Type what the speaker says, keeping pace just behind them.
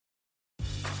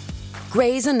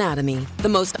Grey's Anatomy, the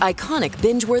most iconic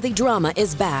binge-worthy drama,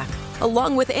 is back,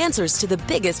 along with answers to the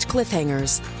biggest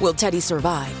cliffhangers. Will Teddy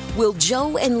survive? Will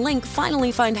Joe and Link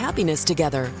finally find happiness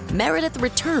together? Meredith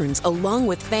returns along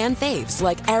with fan faves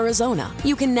like Arizona.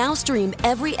 You can now stream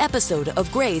every episode of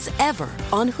Grey's ever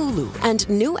on Hulu, and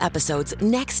new episodes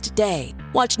next day.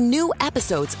 Watch new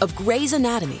episodes of Grey's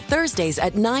Anatomy Thursdays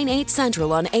at 9/8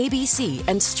 Central on ABC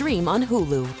and stream on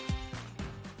Hulu.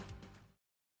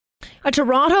 A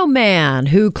Toronto man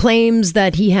who claims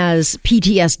that he has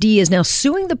PTSD is now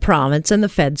suing the province and the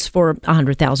feds for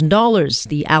 $100,000.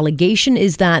 The allegation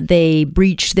is that they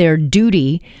breached their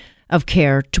duty of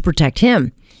care to protect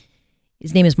him.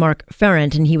 His name is Mark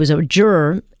Ferrant, and he was a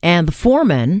juror and the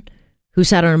foreman who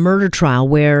sat on a murder trial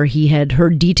where he had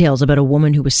heard details about a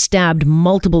woman who was stabbed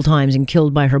multiple times and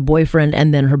killed by her boyfriend,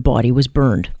 and then her body was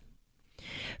burned.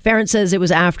 Ferrant says it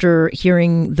was after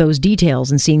hearing those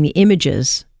details and seeing the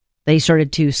images they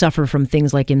started to suffer from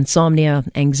things like insomnia,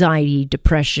 anxiety,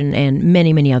 depression, and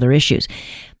many, many other issues.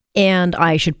 And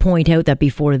I should point out that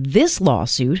before this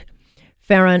lawsuit,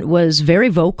 Ferrant was very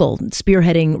vocal,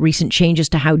 spearheading recent changes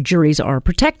to how juries are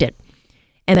protected.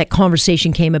 And that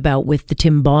conversation came about with the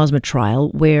Tim Bosma trial,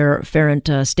 where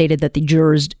Ferrant stated that the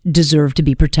jurors deserve to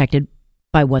be protected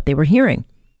by what they were hearing.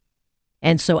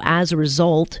 And so as a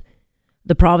result,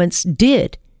 the province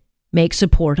did make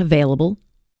support available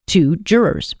to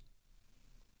jurors.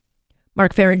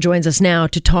 Mark Ferrant joins us now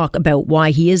to talk about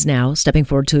why he is now stepping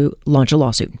forward to launch a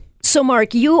lawsuit. So,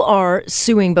 Mark, you are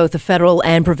suing both the federal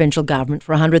and provincial government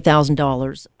for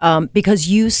 $100,000 because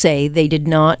you say they did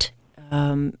not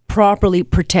properly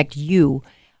protect you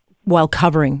while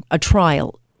covering a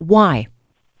trial. Why?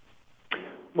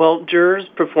 Well, jurors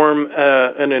perform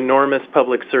an enormous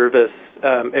public service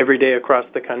every day across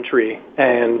the country,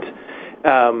 and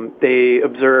they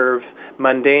observe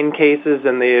mundane cases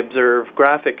and they observe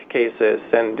graphic cases.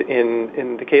 And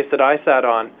in the case that I sat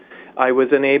on, I was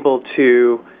unable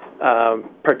to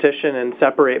partition and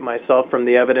separate myself from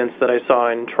the evidence that I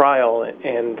saw in trial,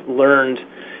 and learned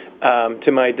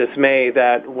to my dismay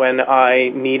that when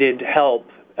I needed help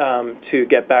to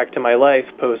get back to my life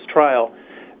post-trial,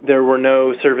 there were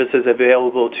no services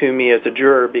available to me as a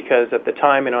juror, because at the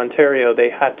time in Ontario they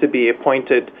had to be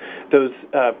appointed, those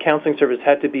counseling services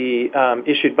had to be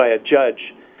issued by a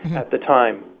judge at the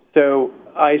time. So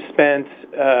I spent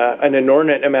an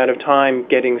inordinate amount of time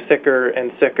getting sicker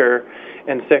and sicker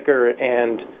and sicker,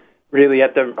 and really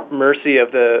at the mercy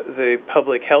of the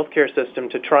public healthcare system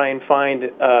to try and find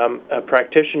a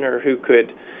practitioner who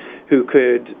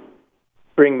could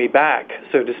bring me back,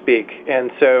 so to speak.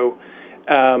 And so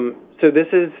this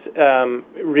is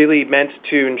really meant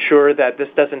to ensure that this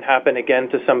doesn't happen again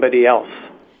to somebody else.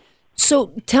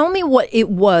 So tell me what it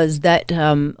was that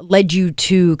led you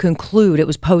to conclude it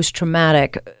was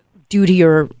post-traumatic due to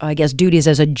your, I guess, duties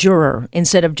as a juror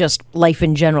instead of just life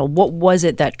in general. What was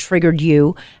it that triggered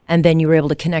you, and then you were able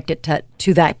to connect it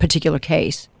to that particular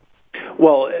case?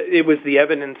 Well, it was the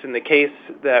evidence in the case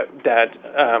that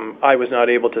I was not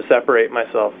able to separate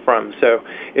myself from. So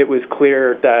it was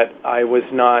clear that I was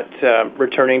not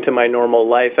returning to my normal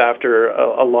life after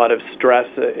a lot of stress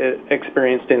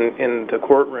experienced in the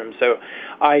courtroom. So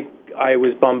I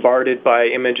was bombarded by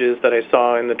images that I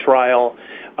saw in the trial.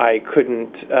 I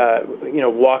couldn't,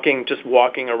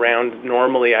 walking around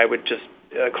normally, I would just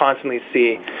constantly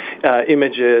see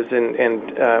images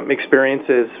and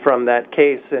experiences from that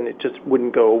case, and it just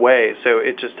wouldn't go away. So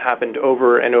it just happened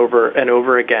over and over and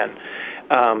over again.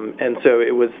 And so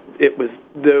it was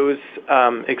those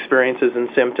experiences and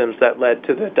symptoms that led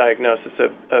to the diagnosis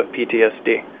of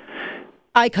PTSD.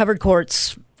 I covered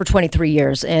courts for 23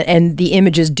 years, and the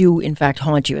images do, in fact,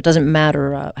 haunt you. It doesn't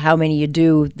matter how many you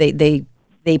do.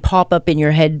 They pop up in your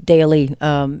head daily.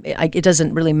 It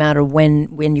doesn't really matter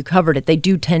when you covered it. They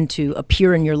do tend to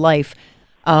appear in your life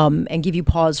and give you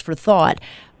pause for thought.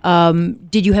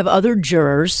 Did you have other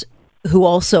jurors who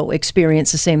also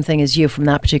experienced the same thing as you from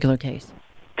that particular case?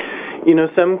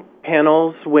 Some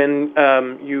panels, when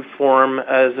you form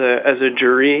as a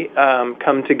jury,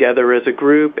 come together as a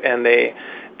group, and they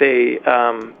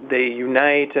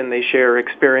unite and they share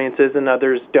experiences, and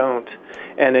others don't.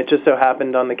 And it just so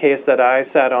happened on the case that I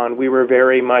sat on, we were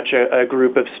very much a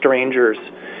group of strangers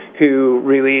who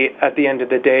really, at the end of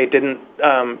the day, didn't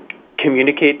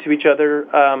communicate to each other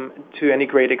to any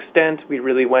great extent. We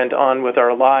really went on with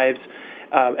our lives.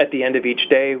 At the end of each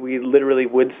day, we literally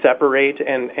would separate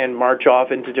and march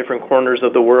off into different corners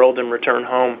of the world and return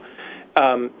home.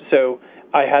 So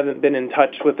I haven't been in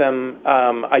touch with them.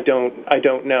 I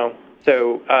don't know.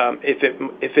 So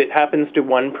if it happens to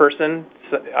one person,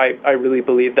 I really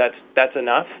believe that's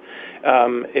enough.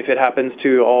 If it happens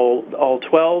to all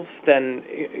 12, then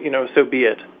so be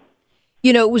it.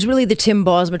 It was really the Tim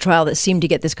Bosma trial that seemed to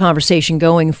get this conversation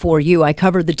going for you. I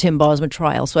covered the Tim Bosma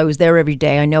trial, so I was there every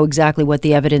day. I know exactly what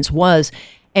the evidence was.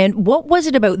 And what was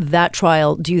it about that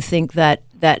trial, do you think, that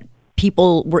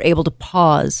people were able to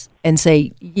pause and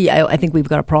say, yeah, I think we've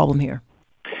got a problem here?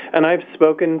 And I've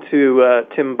spoken to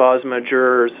Tim Bosma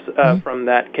jurors from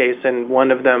that case, and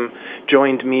one of them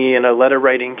joined me in a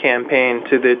letter-writing campaign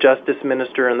to the Justice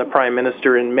Minister and the Prime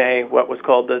Minister in May, what was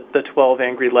called the 12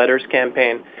 Angry Letters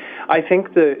campaign. I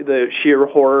think the sheer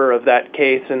horror of that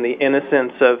case and the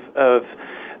innocence of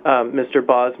Mr.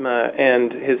 Bosma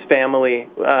and his family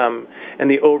and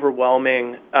the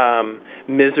overwhelming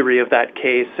misery of that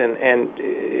case, and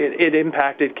it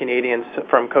impacted Canadians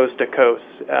from coast to coast.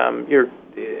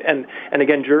 And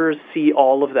again, jurors see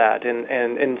all of that, and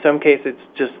in some cases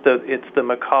it's the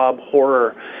macabre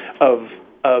horror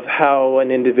of how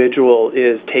an individual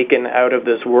is taken out of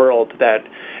this world that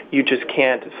you just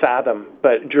can't fathom.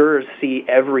 But jurors see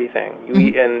everything,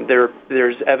 and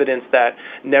there's evidence that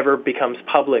never becomes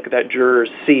public that jurors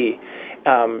see.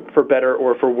 For better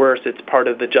or for worse, it's part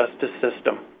of the justice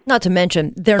system. Not to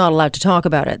mention, they're not allowed to talk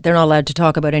about it. They're not allowed to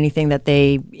talk about anything that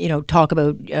they, talk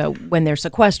about when they're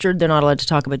sequestered. They're not allowed to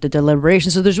talk about the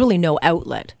deliberations. So there's really no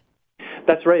outlet.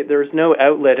 That's right. There's no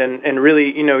outlet, and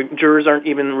really, jurors aren't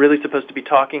even really supposed to be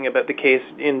talking about the case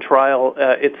in trial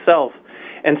itself.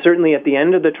 And certainly at the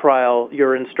end of the trial,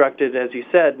 you're instructed, as you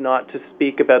said, not to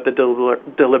speak about the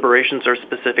deliberations or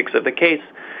specifics of the case.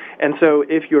 And so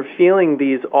if you're feeling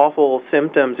these awful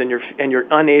symptoms and you're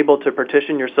unable to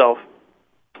partition yourself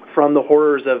from the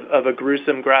horrors of a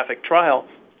gruesome graphic trial,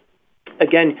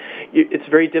 again, it's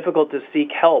very difficult to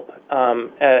seek help,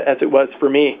 as it was for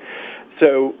me.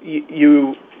 So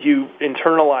you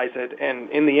internalize it, and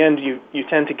in the end, you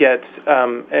tend to get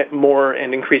more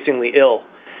and increasingly ill,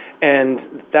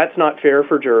 and that's not fair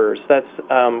for jurors. That's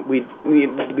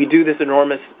we do this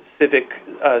enormous civic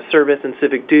service and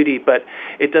civic duty, but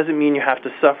it doesn't mean you have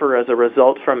to suffer as a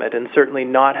result from it, and certainly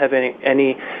not have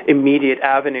any immediate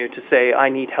avenue to say, I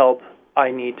need help,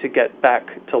 I need to get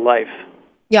back to life.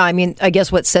 Yeah, I mean, I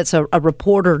guess what sets a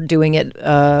reporter doing it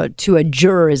to a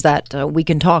juror is that we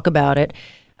can talk about it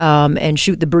and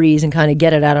shoot the breeze and kind of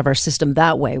get it out of our system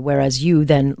that way, whereas you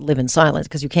then live in silence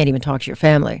because you can't even talk to your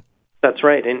family. That's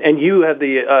right, and you have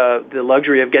the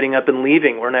luxury of getting up and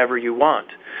leaving whenever you want.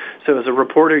 So as a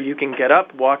reporter, you can get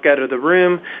up, walk out of the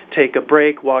room, take a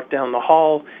break, walk down the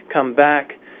hall, come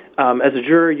back. As a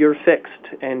juror, you're fixed,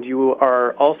 and you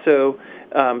are also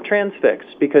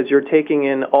transfixed because you're taking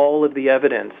in all of the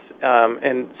evidence.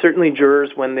 And certainly jurors,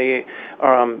 when they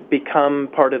become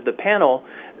part of the panel,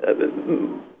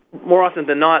 more often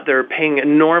than not, they're paying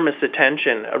enormous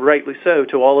attention, rightly so,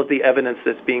 to all of the evidence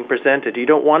that's being presented. You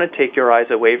don't want to take your eyes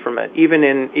away from it, even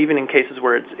in cases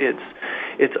where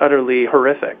it's utterly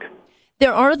horrific.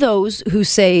 There are those who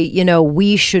say,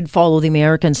 we should follow the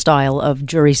American style of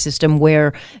jury system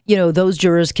where, those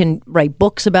jurors can write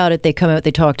books about it. They come out,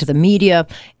 they talk to the media.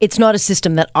 It's not a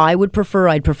system that I would prefer.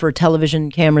 I'd prefer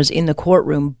television cameras in the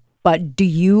courtroom. But do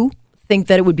you think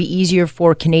that it would be easier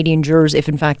for Canadian jurors if,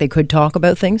 in fact, they could talk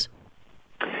about things?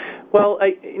 Well,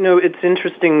 it's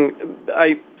interesting.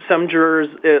 Some jurors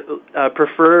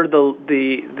prefer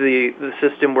the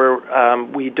system where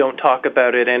we don't talk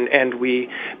about it and we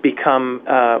become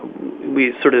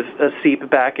we sort of seep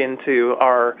back into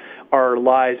our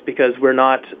lives because we're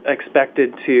not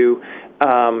expected to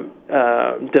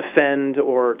defend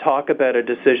or talk about a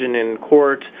decision in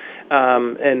court.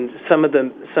 And some of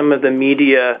the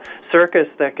media circus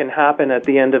that can happen at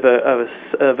the end of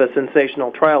a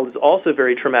sensational trial is also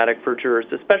very traumatic for jurors,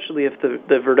 especially if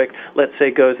the verdict, let's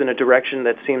say, goes in a direction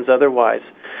that seems otherwise.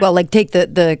 Well, like take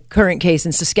the current case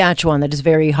in Saskatchewan that is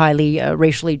very highly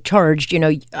racially charged.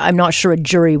 I'm not sure a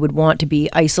jury would want to be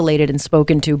isolated and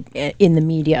spoken to in the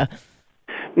media.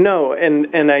 No, and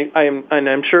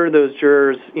I'm sure those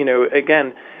jurors,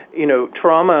 again,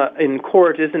 trauma in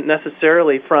court isn't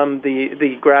necessarily from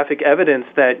the graphic evidence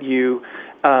that you're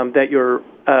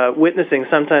witnessing.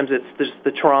 Sometimes it's just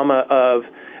the trauma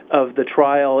of the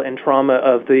trial and trauma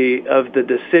of the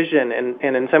decision,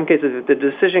 and in some cases, if the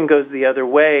decision goes the other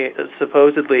way,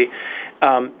 supposedly,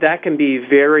 that can be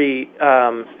very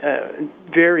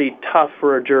very tough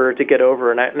for a juror to get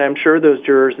over. And I'm sure those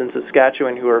jurors in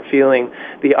Saskatchewan who are feeling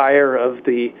the ire of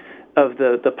the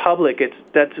public,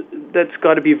 that's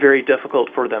got to be very difficult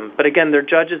for them. But again, they're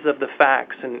judges of the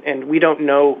facts, and we don't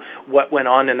know what went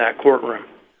on in that courtroom.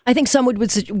 I think some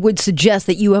would suggest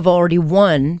that you have already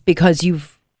won because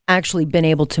you've actually been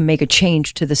able to make a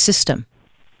change to the system.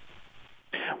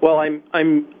 Well, I'm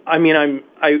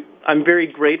very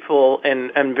grateful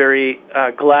and very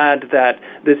glad that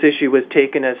this issue was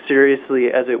taken as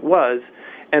seriously as it was,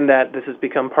 and that this has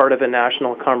become part of a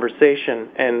national conversation,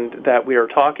 and that we are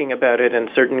talking about it, and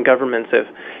certain governments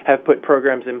have put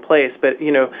programs in place. But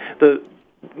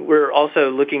we're also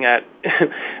looking at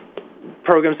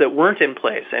programs that weren't in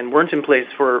place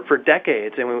for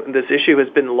decades, and this issue has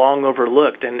been long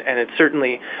overlooked, and it's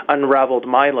certainly unraveled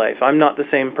my life. I'm not the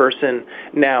same person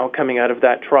now coming out of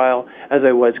that trial as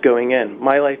I was going in.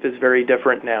 My life is very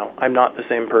different now. I'm not the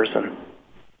same person.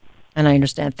 And I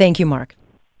understand. Thank you, Mark.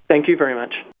 Thank you very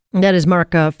much. That is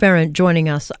Mark Ferrant joining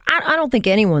us. I don't think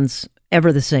anyone's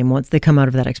ever the same once they come out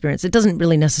of that experience. It doesn't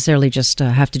really necessarily just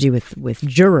have to do with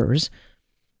jurors.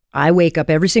 I wake up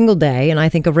every single day and I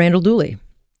think of Randall Dooley.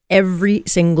 Every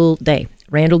single day.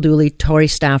 Randall Dooley, Tori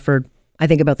Stafford. I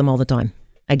think about them all the time.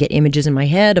 I get images in my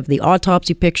head of the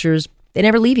autopsy pictures. They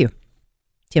never leave you.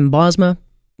 Tim Bosma,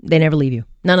 they never leave you.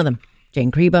 None of them.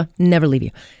 Jane Kriba, never leave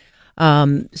you.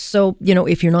 So,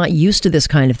 if you're not used to this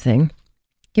kind of thing,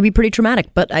 it can be pretty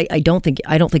traumatic. But I don't think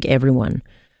everyone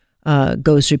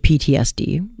goes through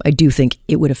PTSD. I do think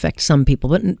it would affect some people,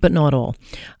 but not all.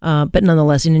 But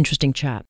nonetheless, an interesting chat.